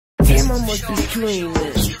damn, I must be dreaming.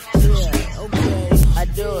 Yeah, okay, I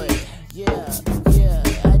do it. Yeah,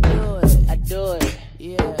 I do it. I do it.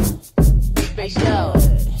 Yeah. Space out.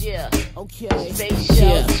 Yeah. Okay. Space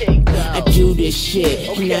out. I do this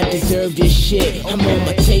shit, and I deserve this shit. I'm on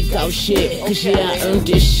my takeout shit, cause yeah, I earned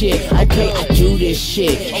this shit. Okay, I do this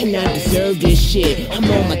shit, and I deserve this shit. I'm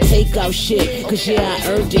on my takeout shit, cause yeah, I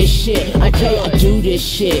earned this shit. Okay, I do this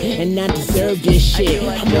shit, and I deserve this shit.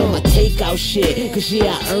 I'm on my takeout shit, cause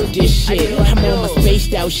yeah, I earned this shit. I'm on my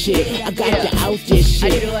spaced out shit, I got to out this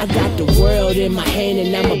shit. I got the world in my hand,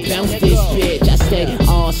 and I'ma bounce this bitch. I say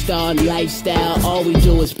all-star lifestyle, all we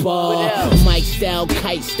do is ball. Mic style,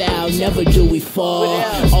 kite style, never do we fall.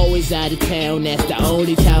 Always out of town, that's the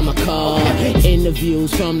only time I call.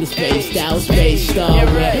 Interviews from the spaced out space star.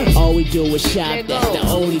 All we do is shop, that's the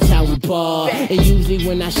only time we ball. And usually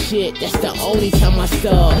when I shit, that's the only time I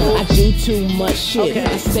stall. I do too much shit,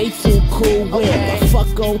 I stay too cool with. I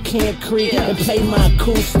fuck on Camp Creek and play my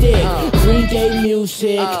acoustic. Green Day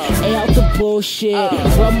music, out the bullshit.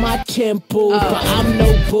 Run my temples, but I'm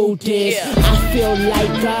no Buddhist. I feel like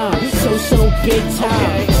I'm so big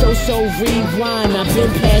time, so rewind. I've been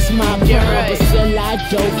past my prime, but still I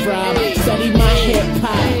don't fry. Study my hip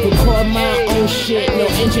hop, record my own shit, no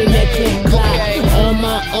internet click clock. On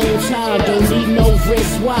my own time, don't need no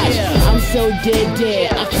wristwatch. I'm so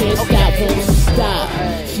dead, I can't stop, won't stop.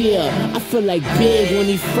 Yeah, I feel like Big when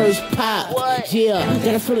he first popped. Yeah,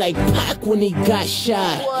 then I feel like Pac when he got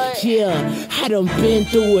shot. Yeah, I done been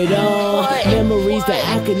through it all. Memories that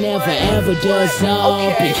I could never ever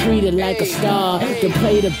dissolve. Been treated like a star, then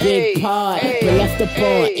played a big part. Been left up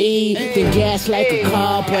on E, then gas like a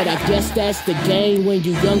car. But I guess that's the game when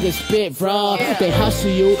you young and spit raw. They hustle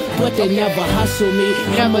you, but they never hustle me.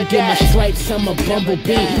 I'ma get my stripes, I'm a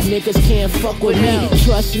bumblebee. Niggas can't fuck with me,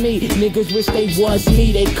 trust me. Niggas wish they was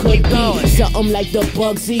me, they could be something like the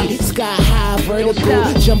BUZZIN, sky high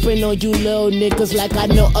vertical, jumping on you little niggas like I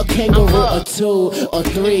know a kangaroo. Or 2 or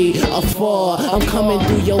 3 or 4, I'm coming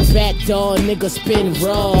through your back door, nigga spin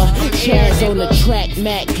raw. Chaz on the track,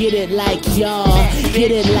 Mack, get it like y'all,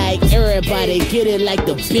 get it like everybody, get it like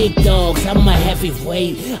the big dogs. I'm a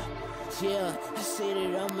heavyweight. Yeah, I say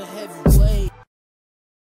that I'm a heavyweight.